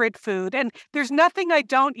favorite food. And there's nothing I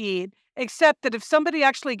don't eat, except that if somebody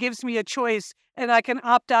actually gives me a choice and I can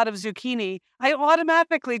opt out of zucchini, I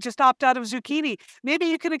automatically just opt out of zucchini. Maybe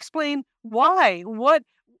you can explain why. What?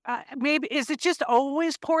 Maybe is it just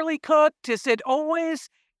always poorly cooked? Is it always,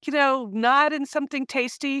 not in something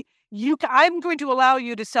tasty? I'm going to allow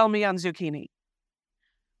you to sell me on zucchini.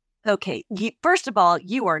 Okay. First of all,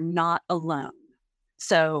 you are not alone.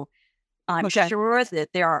 So I'm sure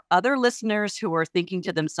that there are other listeners who are thinking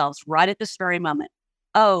to themselves right at this very moment,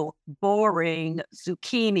 oh, boring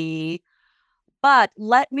zucchini. But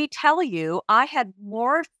let me tell you, I had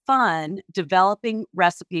more fun developing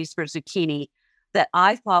recipes for zucchini that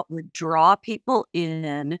I thought would draw people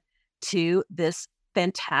in to this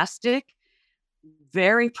fantastic,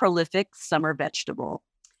 very prolific summer vegetable.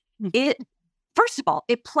 First of all,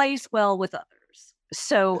 it plays well with others.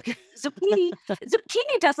 So zucchini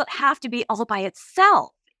doesn't have to be all by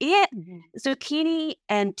itself. Zucchini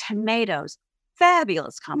and tomatoes,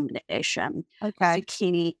 fabulous combination. Okay.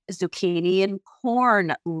 Zucchini and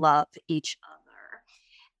corn love each other.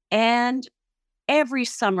 And every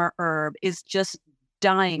summer herb is just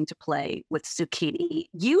dying to play with zucchini.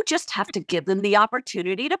 You just have to give them the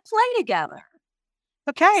opportunity to play together.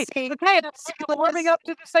 Okay. And I'm warming up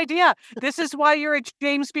to this idea. This is why you're a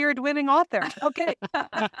James Beard winning author. Okay.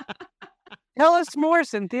 Tell us more,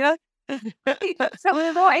 Cynthia.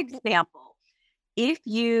 So, for example, if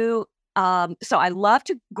you, so I love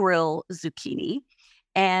to grill zucchini,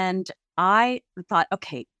 and I thought,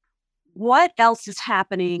 okay, what else is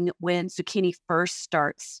happening when zucchini first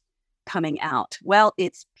starts coming out? Well,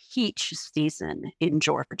 it's peach season in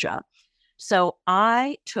Georgia. So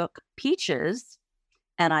I took peaches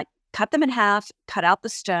and I cut them in half, cut out the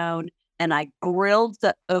stone, and I grilled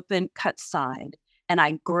the open cut side, and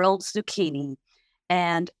I grilled zucchini,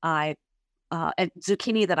 and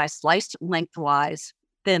zucchini that I sliced lengthwise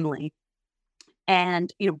thinly,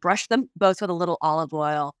 and brushed them both with a little olive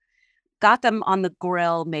oil, got them on the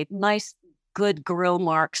grill, made nice, good grill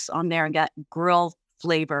marks on there, and got grill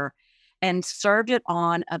flavor, and served it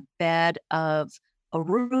on a bed of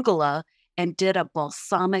arugula and did a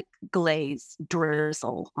balsamic glaze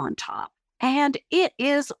drizzle on top. And it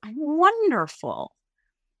is wonderful.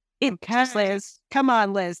 Liz, come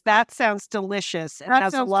on, Liz. That sounds delicious. It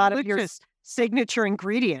has a lot of your signature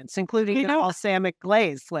ingredients, including the balsamic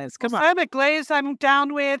glaze, Liz. Come on. Balsamic glaze I'm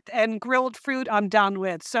down with, and grilled fruit I'm down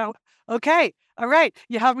with. So, okay. All right.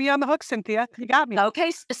 You have me on the hook, Cynthia. You got me.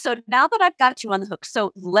 Okay. So now that I've got you on the hook,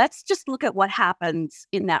 so let's just look at what happens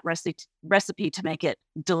in that recipe to make it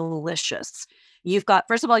delicious.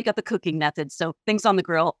 First of all, you got the cooking method. So things on the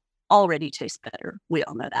grill already taste better. We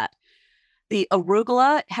all know that. The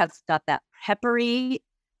arugula has got that peppery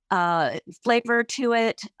flavor to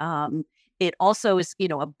it. It also is,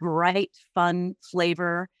 a bright, fun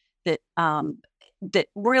flavor that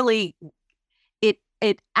really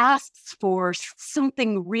it asks for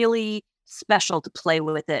something really special to play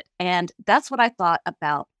with it. And that's what I thought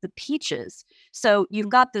about the peaches. So you've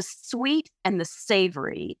got the sweet and the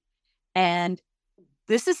savory. And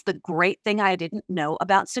this is the great thing I didn't know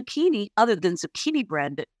about zucchini, other than zucchini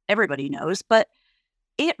bread that everybody knows, but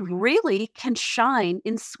it really can shine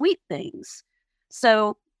in sweet things.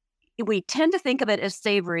 So we tend to think of it as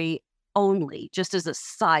savory only, just as a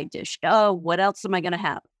side dish. Oh, what else am I going to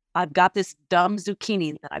have? I've got this dumb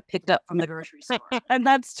zucchini that I picked up from the grocery store. And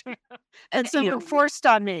that's true. And so forced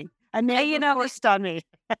on me. Forced on me.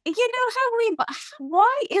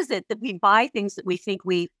 Why is it that we buy things that we think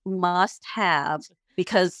we must have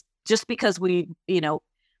because we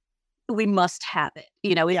must have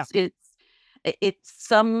it? It's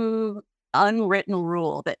some unwritten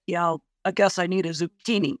rule that, I guess I need a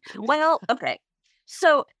zucchini. Well, okay.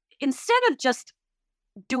 So instead of just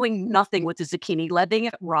doing nothing with the zucchini, letting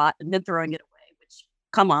it rot and then throwing it away, which,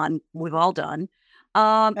 come on, we've all done.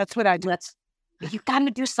 That's what I do. You got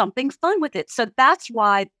to do something fun with it. So that's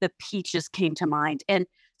why the peaches came to mind. And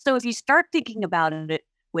so if you start thinking about it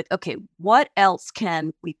with, okay, what else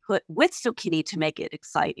can we put with zucchini to make it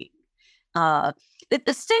exciting? The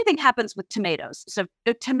same thing happens with tomatoes. So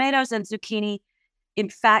tomatoes and zucchini, in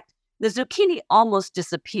fact, the zucchini almost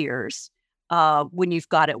disappears when you've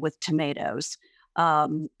got it with tomatoes.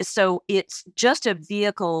 So it's just a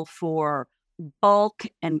vehicle for bulk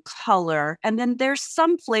and color. And then there's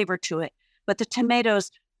some flavor to it, but the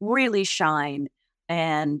tomatoes really shine.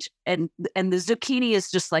 And the zucchini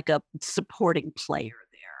is just like a supporting player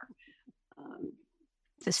there.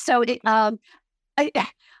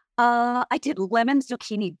 I did lemon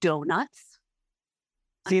zucchini donuts.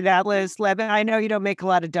 See that, Liz? Lemon. I know you don't make a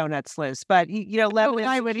lot of donuts, Liz, but lemon.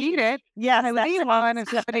 I would eat it. Yes, I would eat one if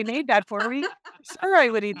somebody made that for me. Sure, I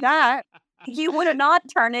would eat that. You would not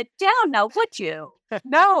turn it down, now would you?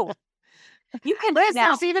 No. You can. Liz,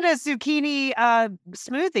 there's even a zucchini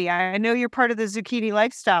smoothie. I know you're part of the zucchini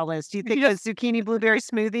lifestyle, Liz. Do you think a zucchini blueberry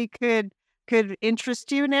smoothie could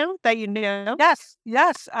interest you now that you know?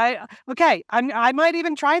 Yes. I might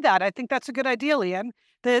even try that. I think that's a good idea, Leanne.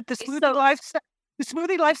 The smoothie lifestyle. The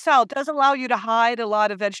smoothie lifestyle does allow you to hide a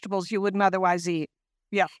lot of vegetables you wouldn't otherwise eat.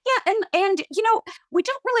 Yeah. Yeah. And we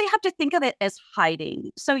don't really have to think of it as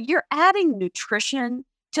hiding. So you're adding nutrition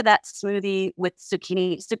to that smoothie with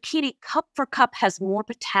zucchini. Zucchini, cup for cup, has more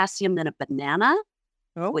potassium than a banana,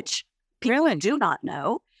 which people do not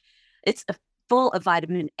know. It's full of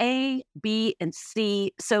vitamin A, B, and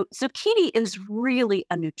C. So zucchini is really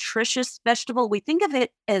a nutritious vegetable. We think of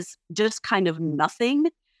it as just kind of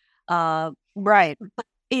nothing. Right.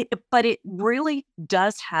 But it really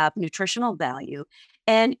does have nutritional value.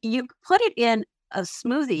 And you put it in a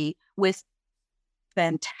smoothie with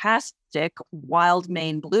fantastic wild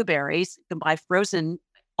Maine blueberries. You can buy frozen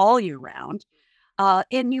all year round.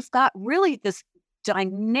 And you've got really this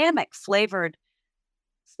dynamic flavored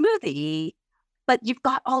smoothie but you've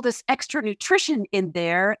got all this extra nutrition in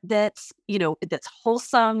there that's, that's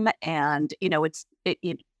wholesome, and, it's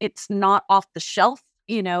not off the shelf,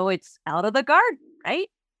 it's out of the garden, right?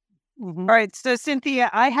 All right. So, Cynthia,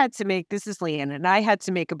 this is Leanne, and I had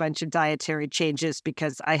to make a bunch of dietary changes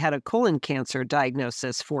because I had a colon cancer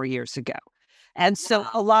diagnosis 4 years ago. And so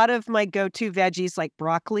a lot of my go-to veggies like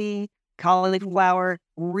broccoli, cauliflower,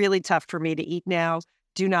 really tough for me to eat now,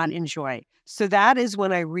 do not enjoy. So that is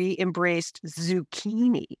when I re-embraced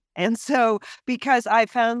zucchini. And so because I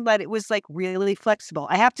found that it was like really flexible,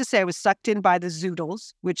 I have to say I was sucked in by the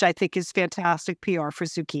zoodles, which I think is fantastic PR for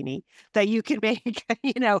zucchini, that you can make,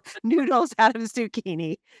 noodles out of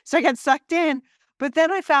zucchini. So I got sucked in. But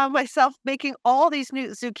then I found myself making all these new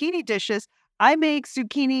zucchini dishes. I make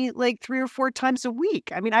zucchini like 3 or 4 times a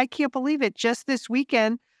week. I mean, I can't believe it. Just this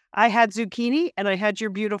weekend, I had zucchini and I had your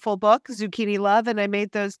beautiful book, Zucchini Love, and I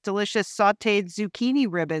made those delicious sauteed zucchini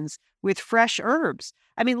ribbons with fresh herbs.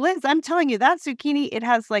 I mean, Liz, I'm telling you, that zucchini, it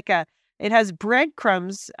has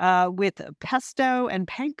breadcrumbs with pesto and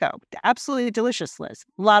panko. Absolutely delicious, Liz.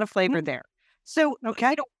 A lot of flavor there. So,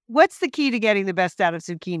 okay, what's the key to getting the best out of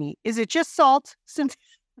zucchini? Is it just salt?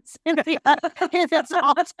 Cynthia, is it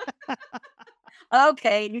salt?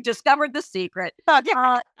 Okay, you discovered the secret.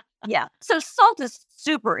 Yeah. So salt is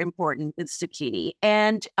super important with zucchini.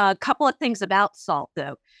 And a couple of things about salt,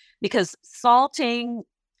 though, because salting,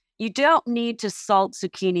 you don't need to salt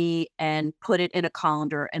zucchini and put it in a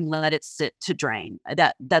colander and let it sit to drain.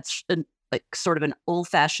 That's sort of an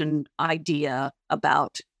old-fashioned idea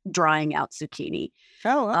about drying out zucchini.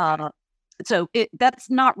 Oh, okay. So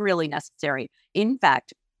that's not really necessary. In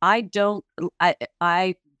fact, I don't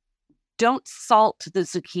salt the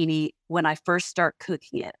zucchini when I first start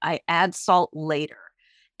cooking it. I add salt later.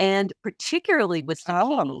 And particularly with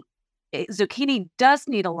zucchini, zucchini does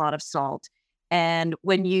need a lot of salt. And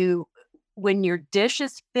when your dish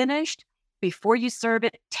is finished, before you serve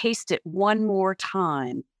it, taste it one more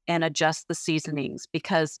time and adjust the seasonings,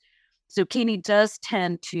 because zucchini does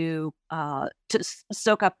tend to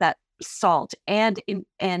soak up that salt. And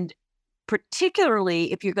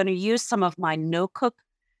particularly if you're going to use some of my no-cook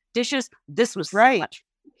dishes, this was right. So much.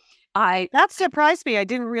 That surprised me. I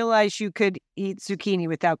didn't realize you could eat zucchini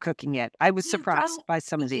without cooking it. I was surprised by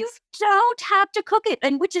some of these. You don't have to cook it,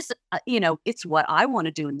 and which is, it's what I want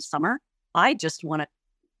to do in the summer. I just want to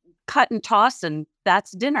cut and toss, and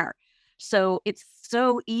that's dinner. So it's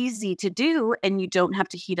so easy to do, and you don't have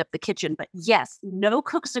to heat up the kitchen. But yes, no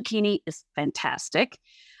cooked zucchini is fantastic.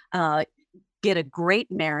 Get a great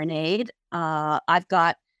marinade. I've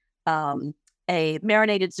got a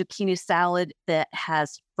marinated zucchini salad that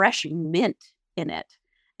has fresh mint in it.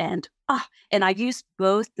 And I use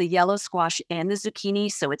both the yellow squash and the zucchini.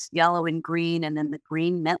 So it's yellow and green, and then the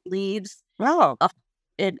green mint leaves. Wow.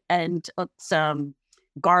 And some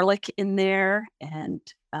garlic in there, and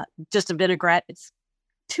just a vinaigrette. It's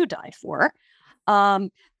to die for.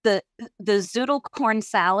 The zoodle corn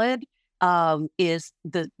salad is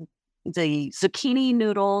the zucchini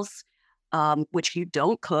noodles, which you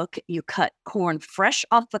don't cook. You cut corn fresh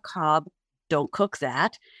off the cob, don't cook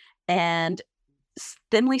that, and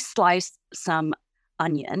thinly slice some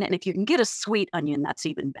onion. And if you can get a sweet onion, that's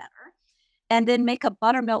even better. And then make a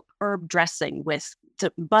buttermilk herb dressing with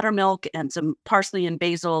some buttermilk and some parsley and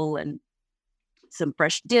basil and some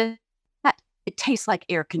fresh dill. It tastes like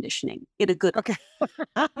air conditioning in a good way.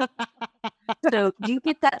 Okay. So you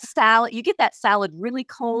get that salad really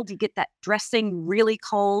cold. You get that dressing really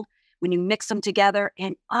cold. When you mix them together,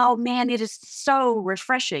 and oh man, it is so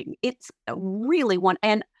refreshing. It's really one.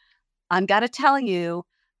 And I'm got to tell you,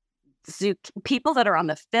 people that are on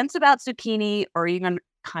the fence about zucchini or even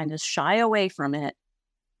kind of shy away from it,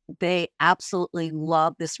 they absolutely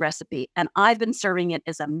love this recipe. And I've been serving it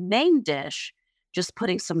as a main dish, just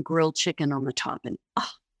putting some grilled chicken on the top, and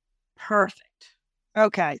perfect.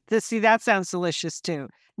 Okay. That sounds delicious too.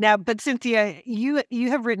 Now, but Cynthia, you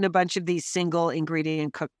have written a bunch of these single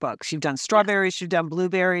ingredient cookbooks. You've done strawberries, you've done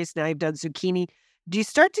blueberries, now you've done zucchini. Do you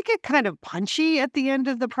start to get kind of punchy at the end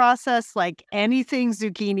of the process? Like anything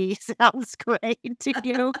zucchini sounds great to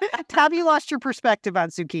you? Have you lost your perspective on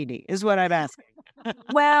zucchini is what I'm asking.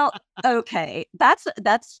 Well, okay.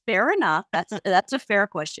 That's fair enough. That's a fair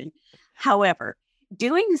question. However,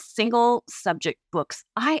 doing single subject books,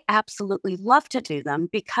 I absolutely love to do them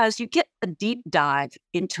because you get a deep dive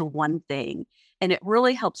into one thing, and it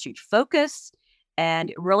really helps you focus, and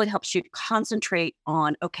it really helps you concentrate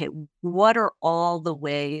on, okay, what are all the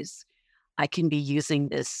ways I can be using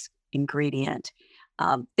this ingredient?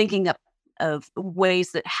 Thinking of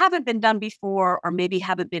ways that haven't been done before, or maybe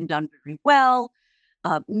haven't been done very well,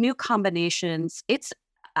 new combinations.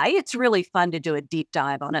 it's really fun to do a deep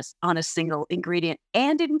dive on a single ingredient.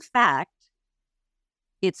 And in fact,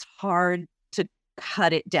 it's hard to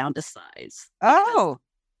cut it down to size. Oh,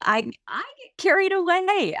 I get carried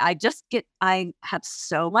away. I have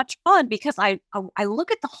so much fun because I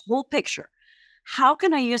look at the whole picture. How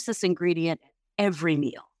can I use this ingredient every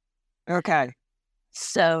meal? okay.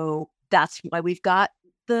 So that's why we've got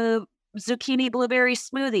the zucchini blueberry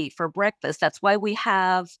smoothie for breakfast. That's why we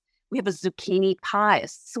have a zucchini pie, a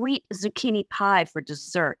sweet zucchini pie for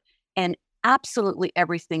dessert, and absolutely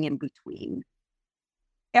everything in between.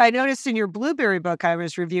 I noticed in your blueberry book I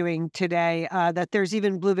was reviewing today that there's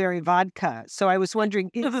even blueberry vodka. So I was wondering,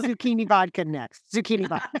 is zucchini vodka next? Zucchini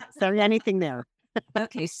vodka. Is there anything there?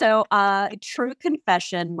 Okay, so true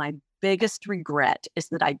confession, my biggest regret is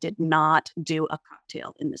that I did not do a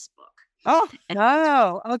cocktail in this book.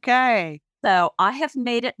 Oh, okay. So I have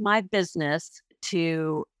made it my business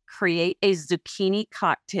to create a zucchini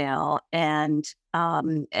cocktail, and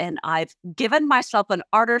I've given myself an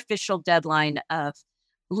artificial deadline of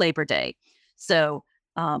Labor Day. So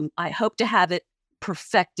I hope to have it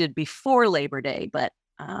perfected before Labor Day, but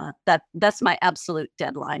that's my absolute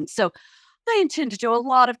deadline. So I intend to do a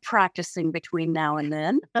lot of practicing between now and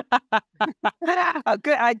then.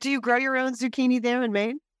 Good. Do you grow your own zucchini there in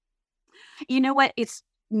Maine? You know what? It's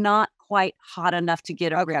not quite hot enough to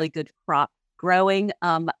get a really good crop growing.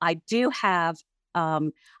 I do have.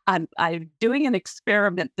 I'm doing an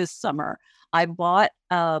experiment this summer. I bought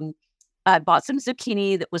some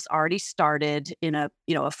zucchini that was already started in a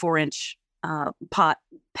 4-inch pot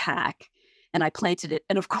pack, and I planted it.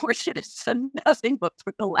 And of course, it has done nothing but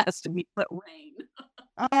for the last week but rain.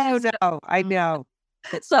 Oh no, I know.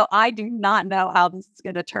 So I do not know how this is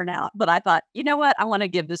going to turn out. But I thought, you know what? I want to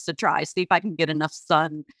give this a try. See if I can get enough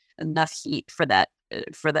sun, enough heat for that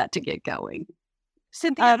to get going.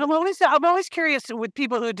 Cynthia, I'm always curious with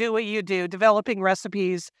people who do what you do, developing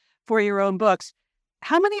recipes for your own books.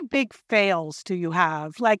 How many big fails do you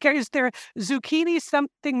have? Like, is there zucchini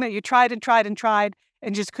something that you tried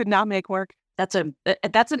and just could not make work? That's an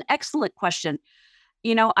excellent question.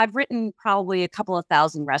 I've written probably a couple of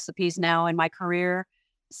thousand recipes now in my career.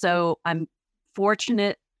 So I'm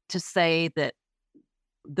fortunate to say that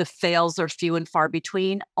the fails are few and far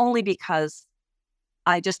between, only because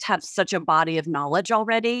I just have such a body of knowledge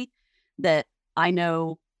already that I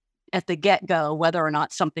know at the get-go whether or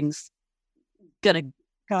not something's going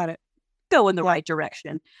to go in the right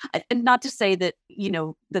direction. And not to say that,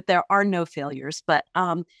 that there are no failures, but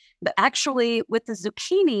actually with the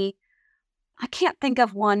zucchini, I can't think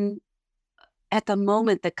of one at the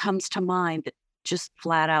moment that comes to mind that just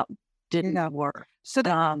flat out didn't work. So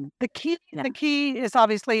the key is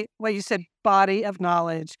obviously what you said, body of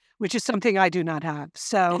knowledge, which is something I do not have.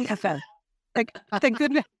 So thank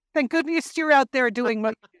goodness you're out there doing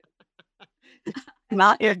what I'm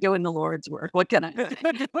out here doing the Lord's work. What can I do?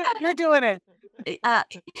 You're doing it.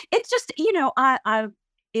 It's just,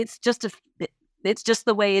 it's just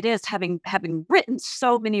the way it is, having written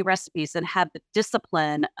so many recipes and have the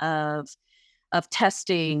discipline of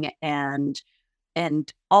testing and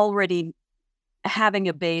already having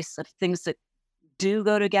a base of things that do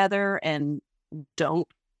go together and don't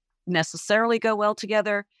necessarily go well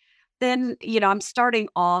together. Then, I'm starting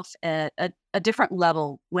off at a different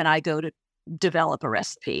level when I go to develop a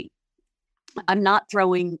recipe. I'm not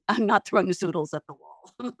throwing zoodles at the wall.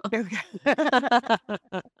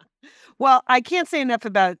 Well, I can't say enough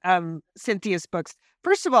about Cynthia's books.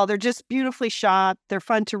 First of all, they're just beautifully shot. They're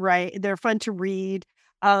fun to write. They're fun to read.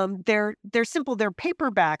 They're simple. They're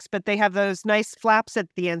paperbacks, but they have those nice flaps at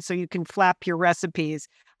the end so you can flap your recipes.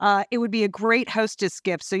 It would be a great hostess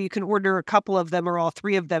gift. So you can order a couple of them or all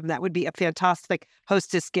 3 of them. That would be a fantastic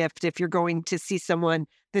hostess gift if you're going to see someone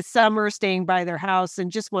this summer, staying by their house, and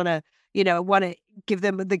just want to give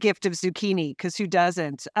them the gift of zucchini, because who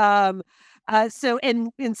doesn't? So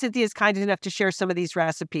Cynthia's kind enough to share some of these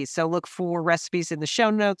recipes. So look for recipes in the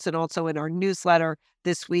show notes and also in our newsletter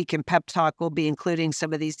this week. And Pep Talk will be including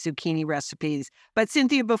some of these zucchini recipes. But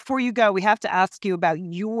Cynthia, before you go, we have to ask you about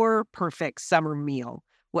your perfect summer meal.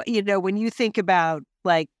 What, when you think about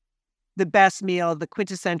like the best meal, the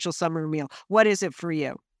quintessential summer meal, what is it for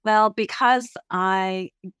you? Well, because I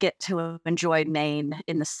get to enjoy Maine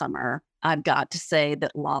in the summer, I've got to say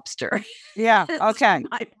that lobster. Yeah. Okay.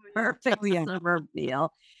 My perfect summer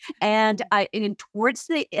meal. And towards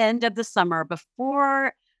the end of the summer,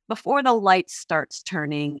 before the light starts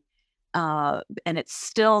turning, and it's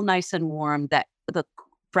still nice and warm, that the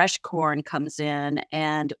fresh corn comes in.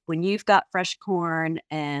 And when you've got fresh corn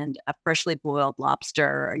and a freshly boiled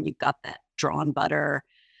lobster, and you've got that drawn butter,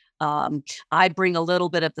 I bring a little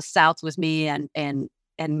bit of the South with me, and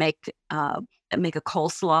make a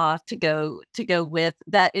coleslaw to go with.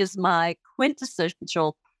 That is my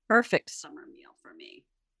quintessential perfect summer meal for me.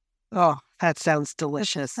 Oh, that sounds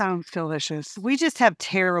delicious. Sounds delicious. We just have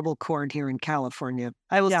terrible corn here in California.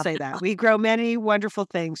 I will say that. We grow many wonderful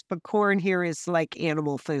things, but corn here is like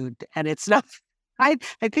animal food, and it's not. I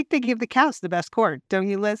think they give the cows the best corn, don't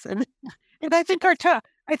you, Liz? And I think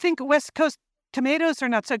I think West Coast tomatoes are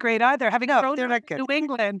not so great either. Having grown they're up not in good. New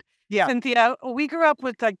England, Yeah. Cynthia, we grew up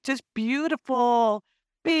with like just beautiful,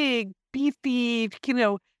 big, beefy,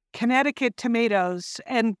 Connecticut tomatoes,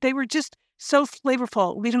 and they were just so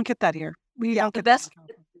flavorful. We don't get that here. We don't get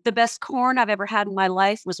the best corn I've ever had in my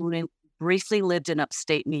life was when I briefly lived in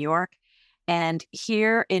upstate New York. And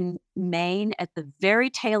here in Maine, at the very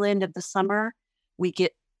tail end of the summer, we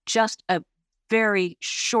get just a very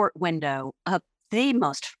short window of the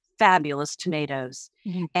most fabulous tomatoes.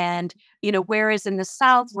 Mm-hmm. And, whereas in the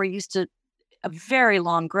South, we're used to a very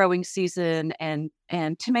long growing season and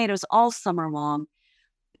tomatoes all summer long,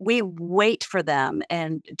 we wait for them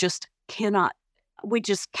and we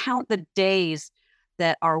just count the days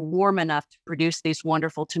that are warm enough to produce these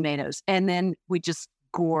wonderful tomatoes. And then we just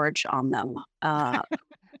gorge on them.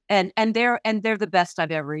 And they're the best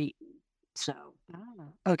I've ever eaten. So.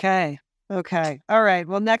 Okay. All right.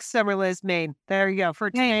 Well, next summer, Liz, Maine. There you go. For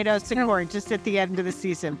tomatoes and corn, just at the end of the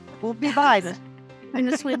season. We'll be by. I'm going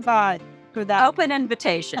to swing by for that. Open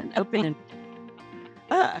invitation.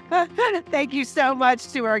 Thank you so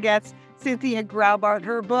much to our guests, Cynthia Graubart.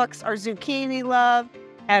 Her books are Zucchini Love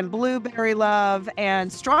and Blueberry Love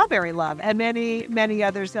and Strawberry Love and many, many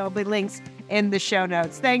others. There'll be links in the show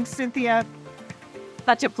notes. Thanks, Cynthia.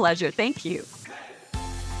 Such a pleasure. Thank you.